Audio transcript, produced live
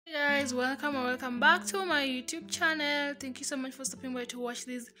guys, welcome or welcome back to my YouTube channel. Thank you so much for stopping by to watch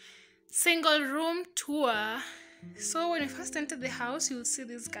this single room tour. So when you first enter the house, you'll see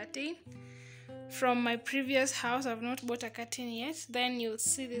this curtain. From my previous house, I've not bought a curtain yet. Then you'll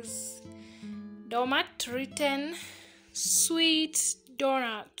see this doormat written Sweet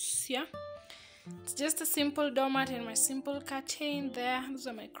Donuts. Yeah, it's just a simple doormat and my simple curtain there. Those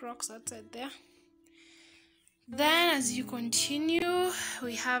are my Crocs outside there. Then as you continue,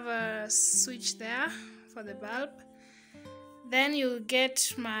 we have a switch there for the bulb. Then you'll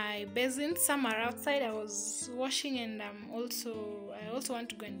get my basin. Some are outside. I was washing and I also want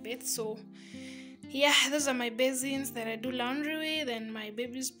to go and bathe. So yeah, those are my basins that I do laundry with, and my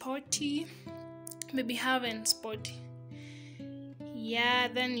baby's potty, baby Haven's potty. Yeah,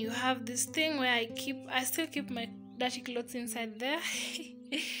 then you have this thing where I still keep my dirty clothes inside there.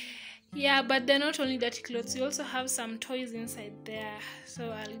 Yeah, but they're not only dirty clothes, you also have some toys inside there. So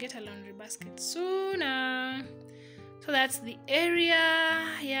I'll get a laundry basket soon. So that's the area.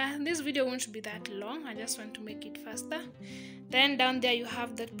 Yeah, this video won't be that long. I just want to make it faster. Then down there you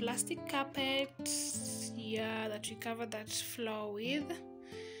have that plastic carpet. Yeah, that we cover that floor with.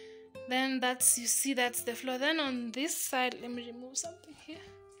 Then that's the floor. Then on this side, let me remove something here.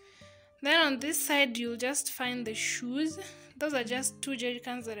 Then on this side you'll just find the shoes. Those are just 2 jerry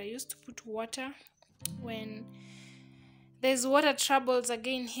cans that I used to put water when there's water troubles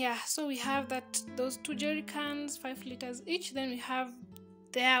again here. So we have those 2 jerry cans, 5 liters each. Then we have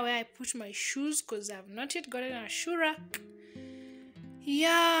there where I put my shoes, because I've not yet gotten a shoe rack.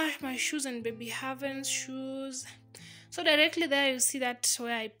 Yeah, my shoes and baby Haven's shoes. So directly there you see that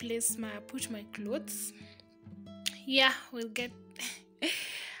where I put my clothes. Yeah, we'll get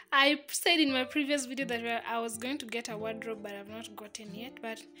I said in my previous video that I was going to get a wardrobe, but I've not gotten yet.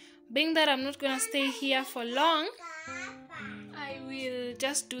 But being that I'm not going to stay here for long, I will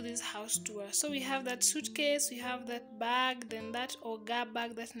just do this house tour. So we have that suitcase, we have that bag, then that Oga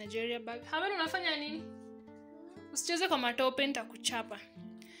bag, that Nigeria bag. Haven unafanya nini? Usicheze kwa matope nitakuchapa.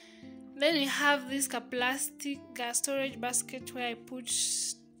 Then we have this plastic storage basket where I put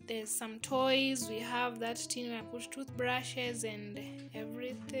there's some toys. We have that tin where I put toothbrushes and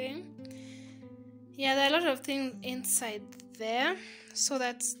everything. Yeah, there are a lot of things inside there. So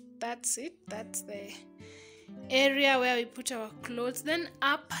that's it. That's the area where we put our clothes. Then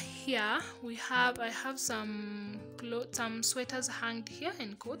up here I have some sweaters hanged here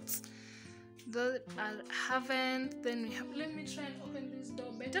and coats. That I haven't. Then we have, let me try and open this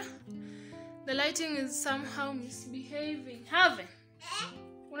door better. The lighting is somehow misbehaving. Haven.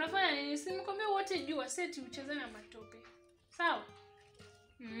 Unafanya nini? Simkwambia wote jua seti ucheze na matope. Sawa?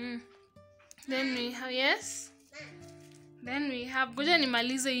 Then we have, yes. Then we have, ngoja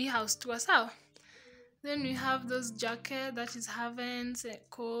nimalize hii house tour, sawa? Then we have those jackets, that is Haven's,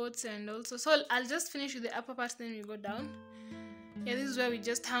 coats, and also, so I'll just finish with the upper part, then we go down. Yeah, this is where we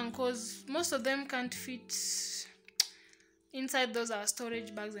just hang, because most of them can't fit inside. Those are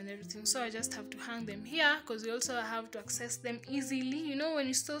storage bags and everything, so I just have to hang them here, because we also have to access them easily. You know, when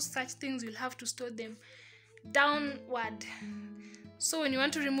you store such things, you'll have to store them downward, so when you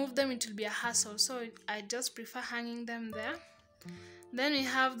want to remove them, it will be a hassle. So I just prefer hanging them there. Then we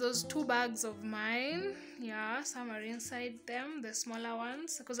have those 2 bags of mine. Yeah, some are inside them, the smaller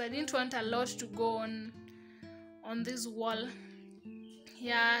ones, because I didn't want a lot to go on this wall.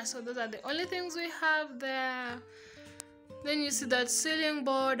 Yeah, so those are the only things we have there. Then you see that ceiling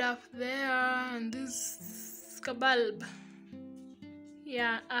board up there, and this bulb,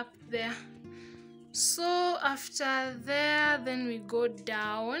 yeah, up there. So after there, then we go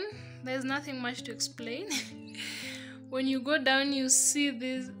down. There's nothing much to explain. When you go down, you see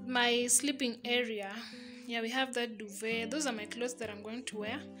my sleeping area. Yeah, we have that duvet. Those are my clothes that I'm going to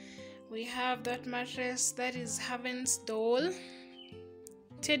wear. We have that mattress, that is Haven's doll,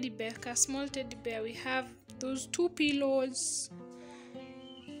 teddy bear, a small teddy bear. We have those 2 pillows.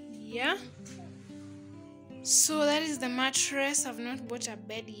 Yeah, so that is the mattress. I've not bought a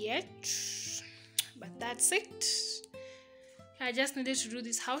bed yet, but that's it. I just needed to do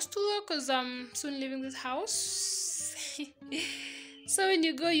this house tour because I'm soon leaving this house. So when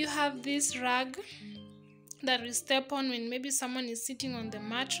you go, you have this rag that we step on when maybe someone is sitting on the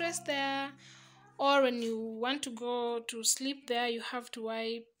mattress there, or when you want to go to sleep there, you have to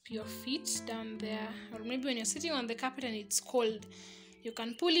wipe your feet down there. Or maybe when you're sitting on the carpet and it's cold, you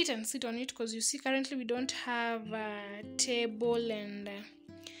can pull it and sit on it, because you see currently we don't have a table and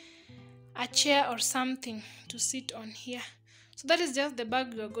a chair or something to sit on here. So that is just the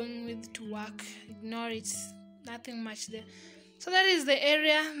bag you're going with to work. Ignore it, nothing much there. So that is the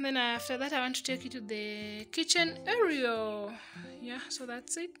area. Then after that I want to take you to the kitchen area. Yeah, so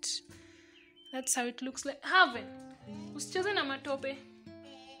that's it. That's how it looks like. Haven usicheze na matope.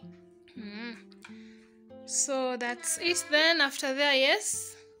 So that's it. Then after there,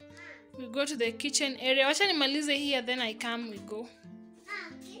 yes, we go to the kitchen area. Wacha nimalize here, then I come, we go.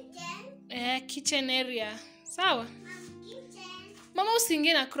 Kitchen area. Sawa? Mama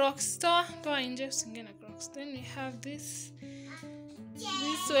usiingie na Crocs. Toa nje usiingie na Crocs. Then we have this.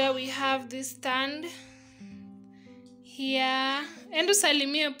 This where we have this stand. Here. Endo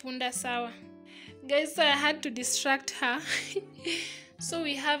salimie punda, sawa. Guys, so I had to distract her. So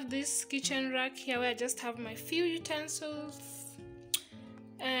we have this kitchen rack here where I just have my few utensils.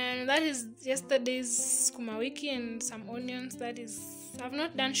 And that is yesterday's sukuma wiki and some onions. That is, I've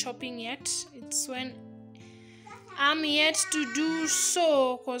not done shopping yet. It's when I'm yet to do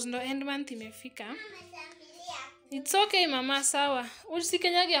so, cause no end month imefika. It's okay, mama, sawa.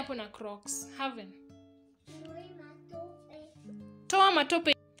 Usikenyage hapo na Crocs. Haven. Toa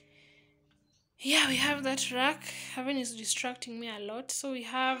matope. Yeah, we have that rack. Haven is distracting me a lot. So we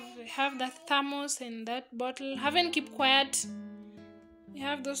have that thermos and that bottle. Haven, keep quiet. We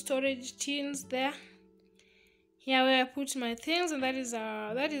have those storage tins there. Here where I put my things, and that is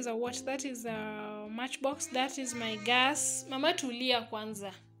a what? That is a matchbox. That is my gas. Mama tulia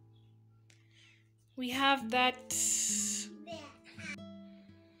kwanza. We have that.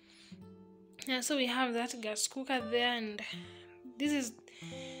 Yeah, so we have that gas cooker there, and this is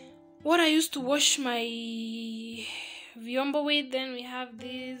what I used to wash my vyombo with. Then we have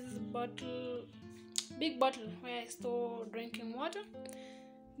this bottle, big bottle where I store drinking water.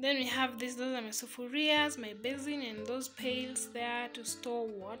 Then we have this, those are my sufurias, my basin, and those pails there to store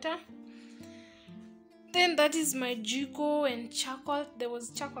water. Then that is my jiko and charcoal. There was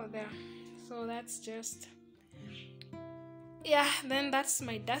charcoal there, so that's just, yeah. Then that's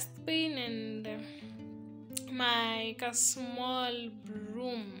my dustbin and my small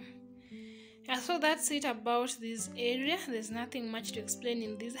broom. Yeah, so that's it about this area. There's nothing much to explain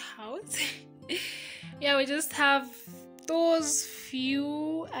in this house. Yeah, we just have those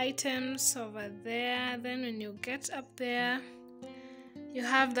few items over there. Then when you get up there, you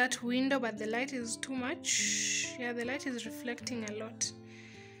have that window, but the light is too much. Yeah, the light is reflecting a lot.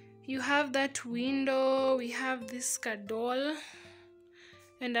 You have that window. We have this cadol,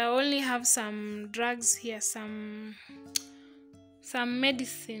 and I only have some drugs here, some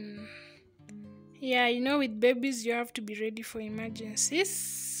medicine. Yeah, you know, with babies you have to be ready for emergencies.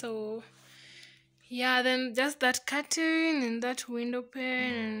 So yeah, then just that curtain and that window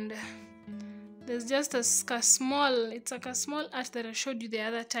pane, and there's just a small, it's like a small art that I showed you the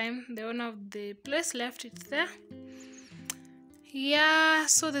other time. The owner of the place left it there. Yeah,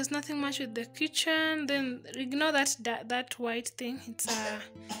 so there's nothing much with the kitchen. Then ignore that white thing.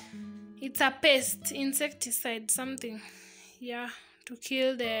 It's a pest, insecticide, something. Yeah, to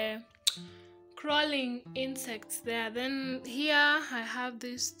kill the crawling insects there. Then here I have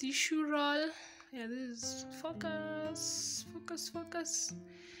this tissue roll. Yeah, this is focus.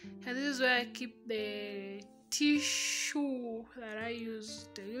 Yeah, this is where I keep the tissue that I use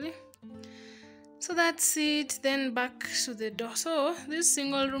daily. So that's it. Then back to the door. So this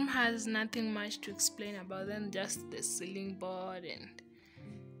single room has nothing much to explain about them, just the ceiling board and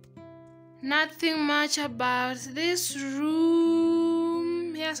nothing much about this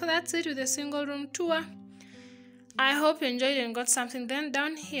room. Yeah, so that's it with the single room tour. I hope you enjoyed and got something. Then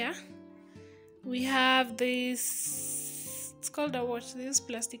down here we have this, it's called a what? This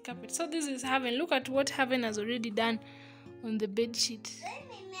plastic carpet. So this is Haven. Look at what Haven has already done on the bed sheet.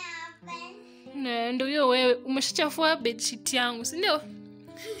 Ndio hiyo wewe umeshachafua bed sheet yangu, si ndio?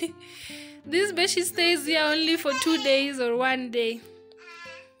 This bed sheet stays here only for 2 days or 1 day.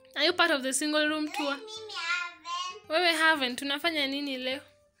 Are you part of the single room tour? Wewe Haven, tunafanya nini leo?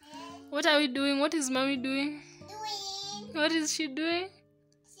 What are we doing? What is mommy doing? What is she doing?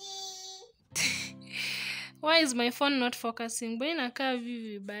 Why is my phone not focusing? Mbona inakaa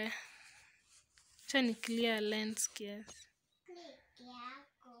vivi vibaya? Acha ni clear lens kiasi.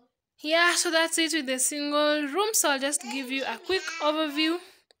 Yeah, so that's it with the single room. So I'll just give you a quick overview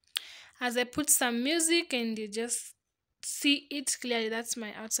as I put some music and you just see it clearly. That's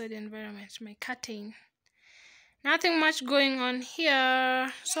my outside environment, my curtain. Nothing much going on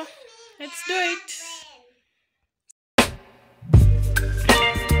here. So let's do it.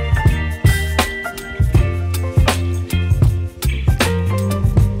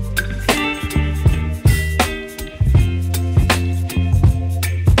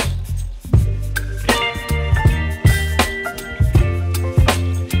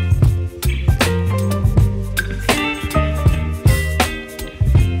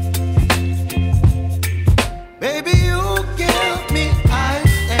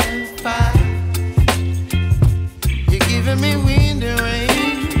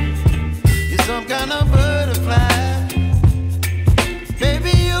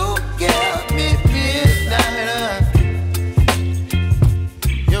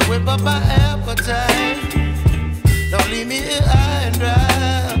 whip up my appetite. Don't leave me here high and dry.